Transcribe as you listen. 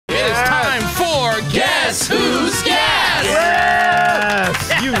Guess Who's Gas?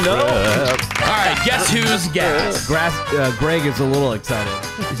 Yes! You know. All right, Guess Who's Gas? Greg is a little excited.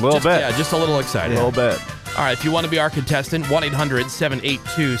 A little bit. Yeah, just a little excited. A little bit. All right, if you want to be our contestant,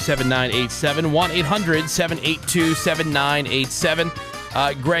 1-800-782-7987.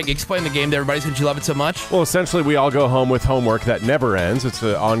 1-800-782-7987. Greg, explain the game to everybody since you love it so much. Well, essentially, we all go home with homework that never ends. It's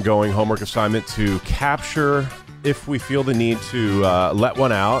an ongoing homework assignment to capture. If we feel the need to let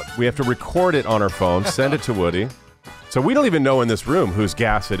one out, we have to record it on our phone, send it to Woody. So we don't even know in this room whose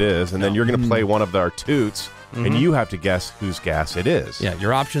gas it is, and then you're going to play one of our toots, and you have to guess whose gas it is. Yeah,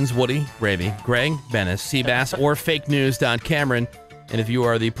 your options, Woody, Ravy, Greg, Menace, Seabass, or fake news, Don Cameron. And if you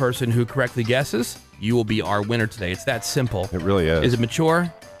are the person who correctly guesses, you will be our winner today. It's that simple. It really is. Is it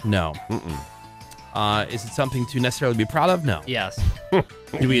mature? No. Is it something to necessarily be proud of? No. Yes. Do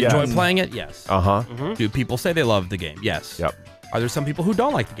we enjoy playing it? Yes. Uh-huh. Do people say they love the game? Yes. Yep. Are there some people who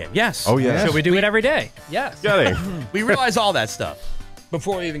don't like the game? Yes. Oh, yeah. Should we do it every day? Yes. Got it. We realize all that stuff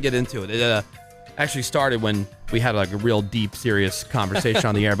before we even get into it. It actually started when we had like a real deep, serious conversation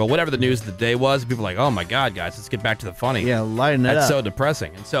on the air. But whatever the news of the day was, people were like, oh my God, guys, let's get back to the funny. Yeah, lighten it That's up. so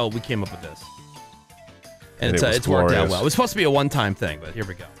depressing. And so we came up with this. And it was it's worked out glorious. well. It was supposed to be a one-time thing, but here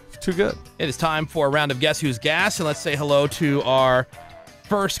we go. It's too good. It is time for a round of Guess Who's Gas. And let's say hello to our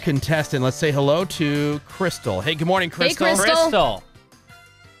first contestant. Let's say hello to Crystal. Hey, good morning, Crystal. Hey, Crystal. Crystal.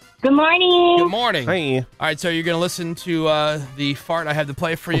 Good morning. Good morning. Hey. All right, so you're going to listen to the fart I have to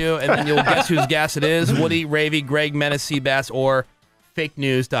play for you, and then you'll guess whose gas it is. Woody, Ravy, Greg, Menace, Seabass, or fake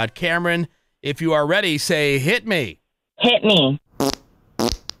news. Cameron. If you are ready, say, hit me. Hit me.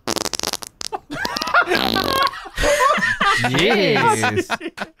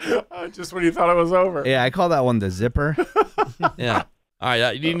 Jeez. Just when you thought it was over. Yeah, I call that one the zipper. Yeah. All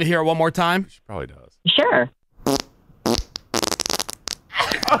right, you need to hear it one more time? She probably does. Sure.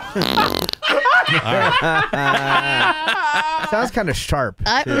 Sounds kind of sharp.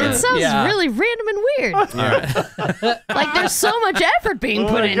 It sounds Yeah. really random and weird. Like there's so much effort being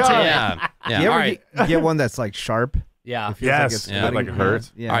put into it. Yeah. Yeah. You All ever right. get one that's like sharp? Yeah. It feels Yes. Like it's Yeah. cutting- Like it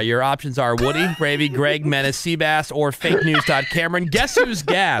hurts. Yeah. All right, your options are Woody, Ravy, Greg, Menace, Seabass, or fake news. Cameron. Guess whose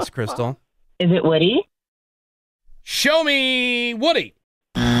gas, Crystal? Is it Woody? Show me Woody.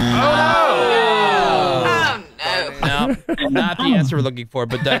 No, not the answer we're looking for.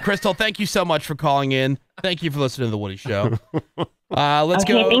 But Crystal, thank you so much for calling in. Thank you for listening to the Woody Show. Let's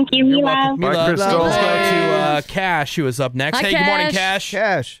Okay, go. thank you, You're Mila. welcome, Bye, Mila. Crystal. Let's go to Cash, who is up next. Hi, Hey, good morning, Cash. Cash.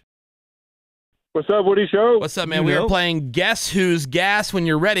 Cash. What's up, Woody Show? What's up, man? You We are know. playing Guess Who's Gas. When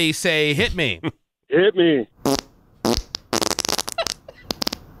you're ready, say hit me. Hit me.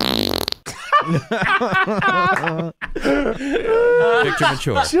 Victor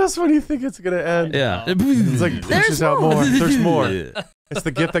Mature. Just when you think it's going to end. Yeah. It's like, pushes out more. There's more. It's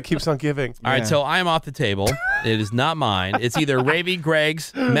the gift that keeps on giving. All right, Yeah. so I'm off the table. It is not mine. It's either Ravy,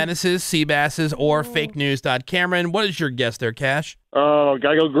 Greg's, Menace's, Seabass's, or fake news. Cameron, what is your guess there, Cash? Oh,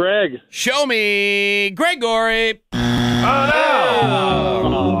 gotta go, Greg. Show me Gregory.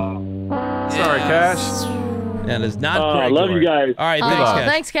 Sorry, Cash. That is not I Gregory. love you guys. All right, thanks, Cash.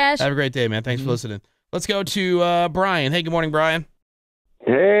 Thanks, Cash. Have a great day, man. Thanks for listening. Let's go to Brian. Hey, good morning, Brian.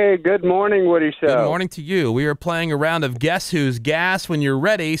 Hey, good morning, Woody Show. Good morning to you. We are playing a round of Guess Who's Gas. When you're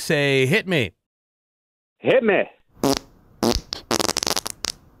ready, say hit me. Hit me.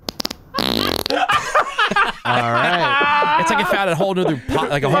 All right. It's like it found a whole other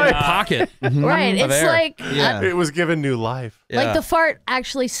like a whole pocket. Right. Of It's air. like Yeah. It was given new life. like the fart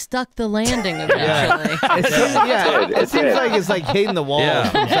actually stuck the landing eventually. It seems, it seems like it's like hitting the wall Yeah.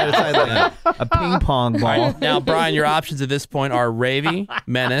 from side to side like a ping pong All ball. right, now, Brian, your options at this point are Ravy,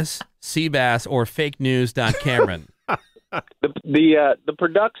 Menace, Seabass, or fake news. Cameron. The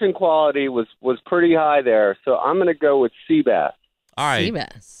production quality was pretty high there, so I'm gonna go with Seabass. All right.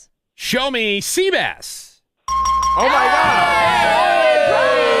 Seabass. Show me Seabass. Oh, my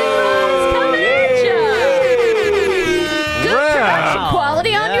Wow.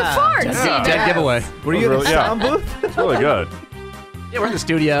 Quality on your farts. Yeah. Dead giveaway. Were you in Really- the yeah. sound booth? It's really good. Yeah, we're in the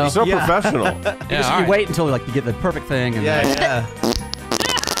studio. So Yeah. professional. Yeah, all You right. wait until like you get the perfect thing. And Yeah.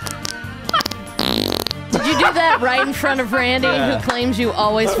 Did you do that right in front of Randy, who claims you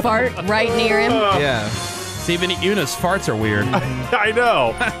always fart right near him? Yeah. Steven Eunice farts are weird. I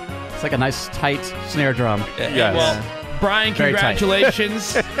know. It's like a nice tight snare drum. Yes. Well, Brian, Very tight.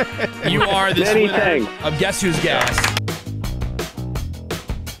 congratulations. You are this Many winner thanks. of Guess Who's Gas.